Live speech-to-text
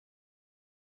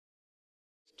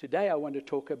Today I want to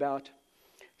talk about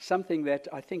something that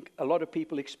I think a lot of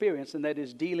people experience, and that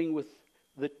is dealing with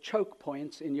the choke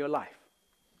points in your life.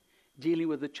 Dealing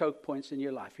with the choke points in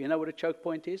your life. You know what a choke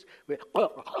point is?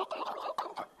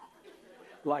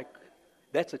 Like,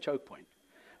 that's a choke point.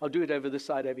 I'll do it over this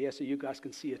side over here so you guys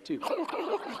can see it too.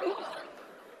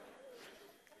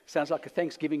 Sounds like a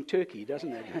Thanksgiving turkey,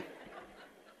 doesn't it?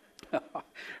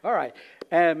 All right.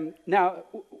 Now,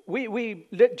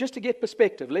 just to get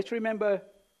perspective, let's remember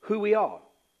who we are.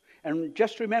 And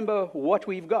just remember what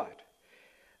we've got.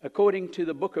 According to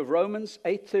the book of Romans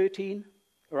 8:13,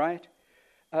 right?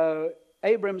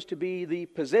 Abram's to be the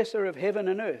possessor of heaven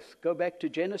and earth. Go back to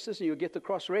Genesis and you'll get the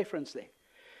cross-reference there.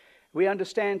 We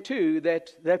understand too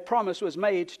that that promise was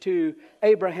made to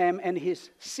Abraham and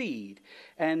his seed.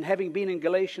 And having been in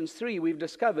Galatians 3, we've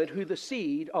discovered who the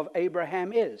seed of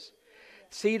Abraham is.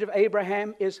 Seed of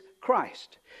Abraham is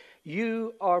Christ.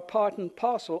 You are part and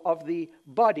parcel of the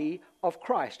body of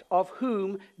Christ, of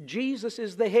whom Jesus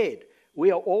is the head. We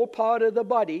are all part of the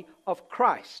body of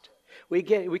Christ. We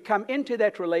come into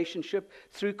that relationship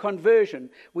through conversion.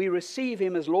 We receive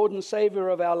Him as Lord and Savior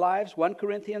of our lives. 1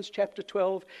 Corinthians chapter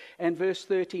 12 and verse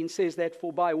 13 says that,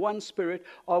 for by one Spirit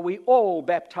are we all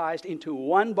baptized into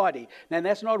one body. Now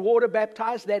that's not water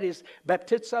baptized, that is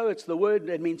baptizo. It's the word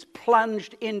that means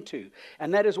plunged into.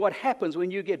 And that is what happens when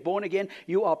you get born again.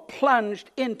 You are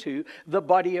plunged into the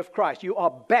body of Christ. You are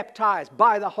baptized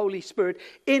by the Holy Spirit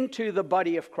into the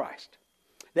body of Christ.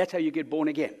 That's how you get born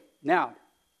again. Now,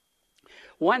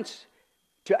 once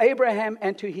to Abraham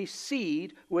and to his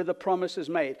seed were the promises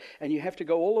made. And you have to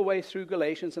go all the way through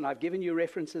Galatians, and I've given you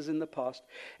references in the past.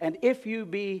 And if you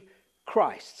be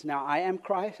Christ's, now I am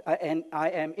Christ, and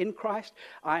I am in Christ,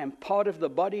 I am part of the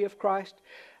body of Christ.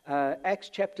 Acts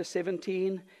chapter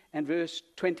 17 and verse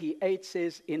 28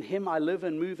 says, in Him I live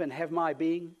and move and have my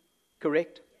being.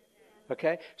 Correct?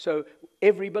 Okay, so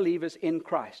every believer is in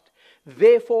Christ.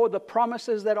 Therefore, the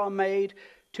promises that are made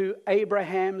to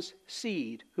Abraham's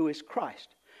seed, who is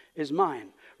Christ, is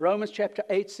mine. Romans chapter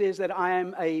 8 says that I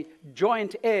am a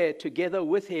joint heir together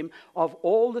with Him of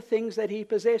all the things that He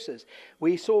possesses.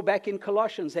 We saw back in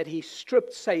Colossians that He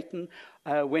stripped Satan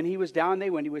when He was down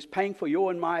there, when He was paying for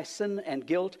your and my sin and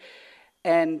guilt.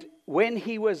 And when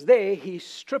He was there, He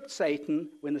stripped Satan.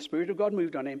 When the Spirit of God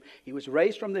moved on Him, He was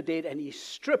raised from the dead, and He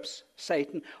strips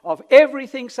Satan of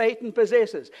everything Satan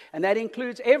possesses. And that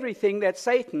includes everything that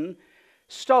Satan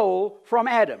stole from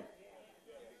Adam.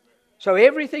 So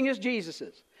everything is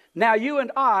Jesus's. Now you and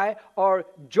I are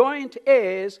joint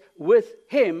heirs with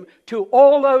Him to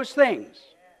all those things.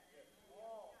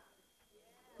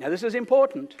 Now this is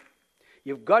important.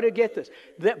 You've got to get this.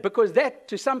 Because that,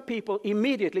 to some people,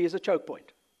 immediately is a choke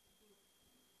point.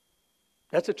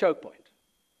 That's a choke point.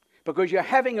 Because you're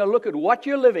having a look at what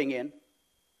you're living in,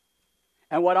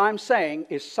 and what I'm saying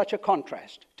is such a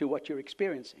contrast to what you're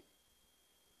experiencing.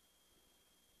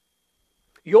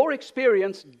 Your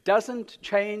experience doesn't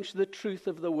change the truth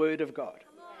of the Word of God.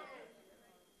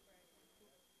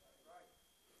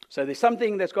 So there's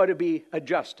something that's got to be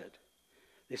adjusted.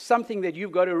 There's something that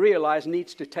you've got to realize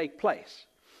needs to take place.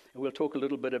 And we'll talk a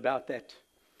little bit about that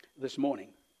this morning.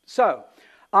 So,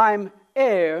 I'm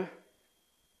heir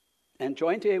and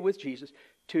joint heir with Jesus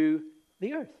to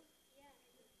the earth.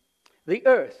 The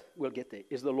earth, we'll get there,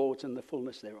 is the Lord's and the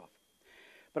fullness thereof.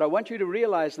 But I want you to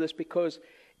realize this, because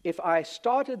if I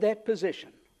started that position,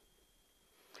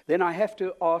 then I have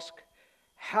to ask,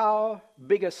 how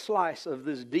big a slice of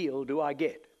this deal do I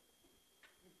get?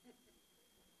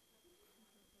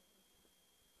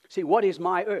 See, what is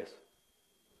my earth?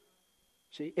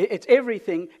 See, it's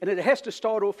everything, and it has to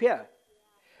start off here.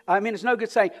 I mean, it's no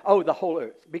good saying, oh, the whole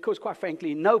earth, because quite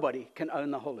frankly, nobody can own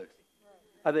the whole earth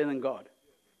other than God.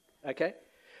 Okay?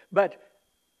 But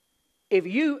if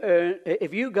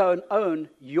you go and own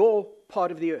your part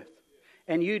of the earth,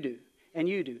 and you do, and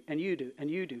you do, and you do,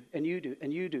 and you do, and you do,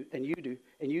 and you do, and you do,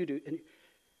 and you do, and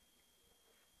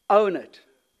own it,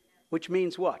 which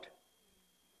means what?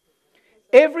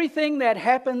 Everything that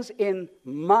happens in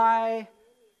my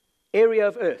area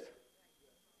of earth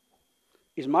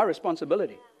is my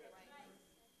responsibility.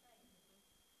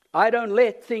 I don't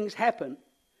let things happen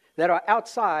that are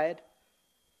outside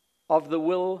of the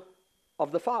will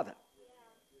of the Father.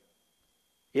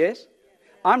 Yes?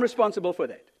 I'm responsible for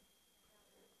that.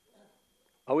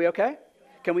 Are we okay?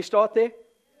 Can we start there?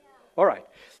 All right.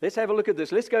 Let's have a look at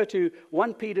this. Let's go to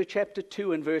 1 Peter chapter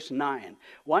 2 and verse 9.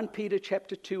 1 Peter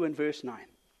chapter 2 and verse 9.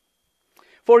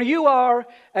 For you are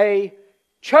a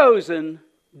chosen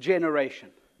generation,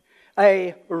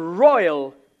 a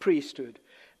royal priesthood,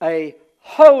 a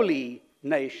holy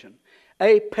nation,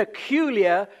 a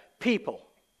peculiar people.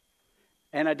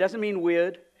 And it doesn't mean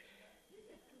weird.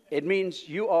 It means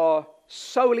you are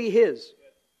solely His.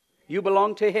 You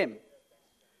belong to Him.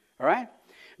 All right?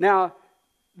 Now,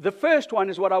 the first one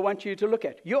is what I want you to look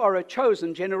at. You are a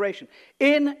chosen generation.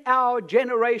 In our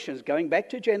generations, going back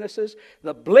to Genesis,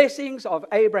 the blessings of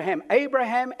Abraham.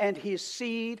 Abraham and his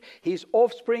seed, his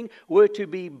offspring, were to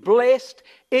be blessed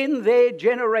in their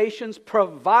generations,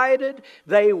 provided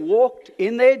they walked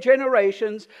in their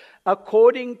generations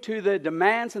according to the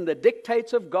demands and the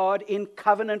dictates of God in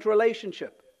covenant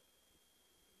relationship.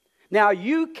 Now,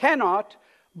 you cannot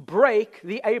break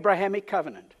the Abrahamic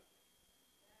covenant.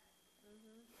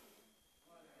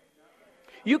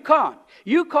 You can't.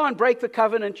 You can't break the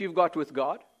covenant you've got with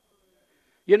God.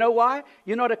 You know why?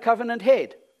 You're not a covenant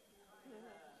head.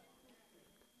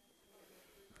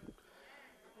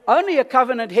 Only a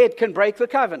covenant head can break the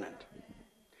covenant.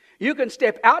 You can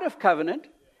step out of covenant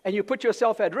and you put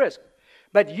yourself at risk.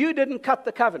 But you didn't cut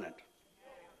the covenant.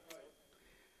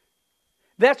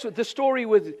 That's what the story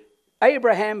with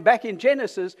Abraham back in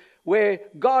Genesis, where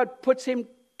God puts him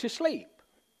to sleep,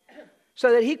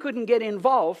 so that he couldn't get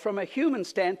involved from a human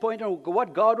standpoint on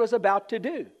what God was about to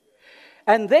do.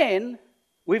 And then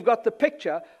we've got the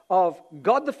picture of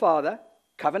God the Father,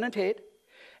 covenant head,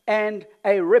 and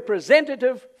a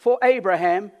representative for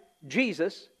Abraham,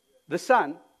 Jesus, the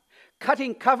Son,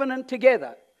 cutting covenant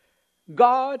together.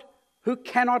 God who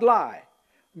cannot lie,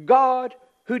 God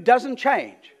who doesn't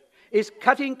change, is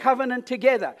cutting covenant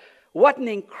together. What an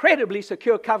incredibly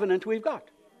secure covenant we've got.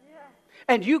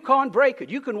 And you can't break it.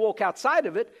 You can walk outside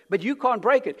of it, but you can't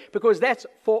break it because that's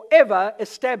forever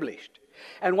established.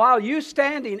 And while you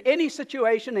stand in any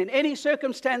situation, in any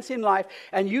circumstance in life,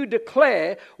 and you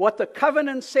declare what the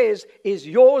covenant says is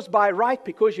yours by right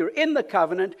because you're in the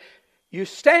covenant, you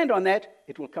stand on that,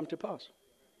 it will come to pass.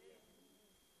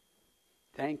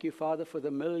 Thank you, Father, for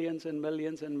the millions and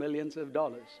millions and millions of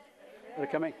dollars that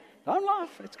are coming. Don't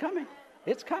laugh. It's coming.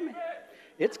 It's coming.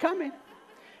 It's coming.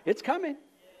 It's coming.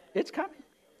 It's coming.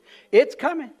 It's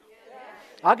coming.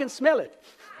 I can smell it.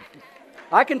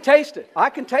 I can taste it.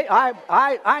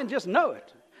 I just know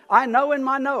it. I know in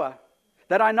my knower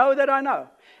that I know that I know.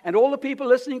 And all the people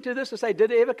listening to this will say,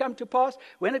 did it ever come to pass?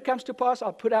 When it comes to pass,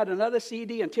 I'll put out another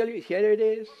CD and tell you, here it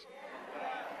is.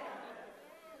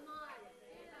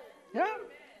 Yeah.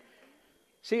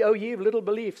 See, oh, ye of little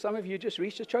belief. Some of you just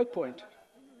reached a choke point.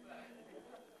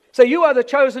 So you are the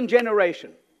chosen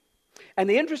generation. And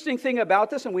the interesting thing about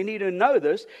this, and we need to know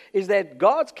this, is that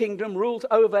God's kingdom rules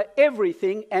over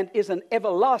everything and is an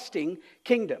everlasting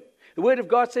kingdom. The Word of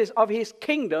God says, of His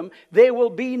kingdom there will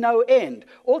be no end.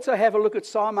 Also have a look at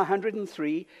Psalm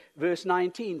 103, verse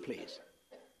 19, please.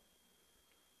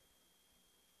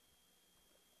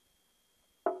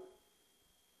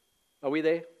 Are we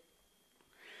there?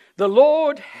 The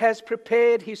Lord has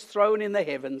prepared His throne in the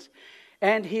heavens,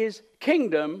 and His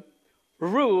kingdom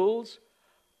rules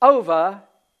over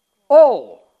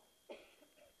all.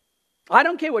 I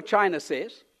don't care what China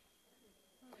says.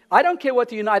 I don't care what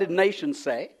the United Nations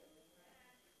say.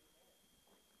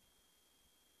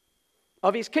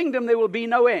 Of His kingdom there will be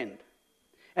no end.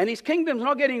 And His kingdom's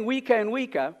not getting weaker and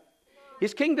weaker.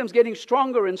 His kingdom's getting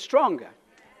stronger and stronger.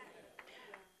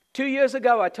 2 years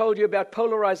ago I told you about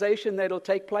polarization that'll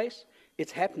take place.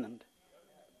 It's happening.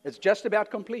 It's just about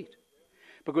complete.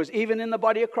 Because even in the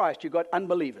body of Christ you've got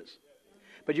unbelievers.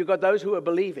 But you've got those who are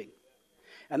believing.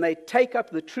 And they take up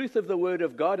the truth of the Word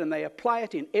of God and they apply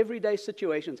it in everyday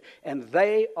situations. And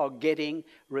they are getting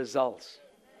results.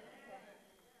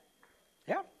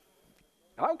 Yeah?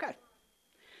 Okay.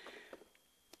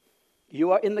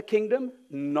 You are in the kingdom,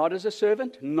 not as a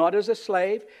servant, not as a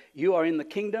slave. You are in the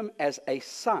kingdom as a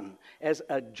son, as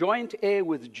a joint heir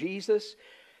with Jesus.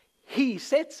 He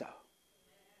said so.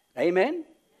 Amen?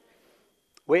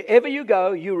 Wherever you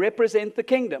go, you represent the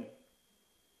kingdom.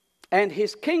 And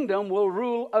His kingdom will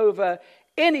rule over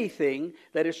anything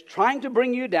that is trying to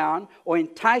bring you down or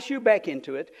entice you back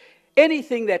into it.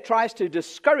 Anything that tries to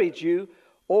discourage you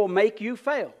or make you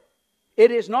fail. It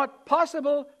is not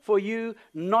possible for you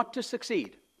not to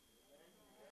succeed.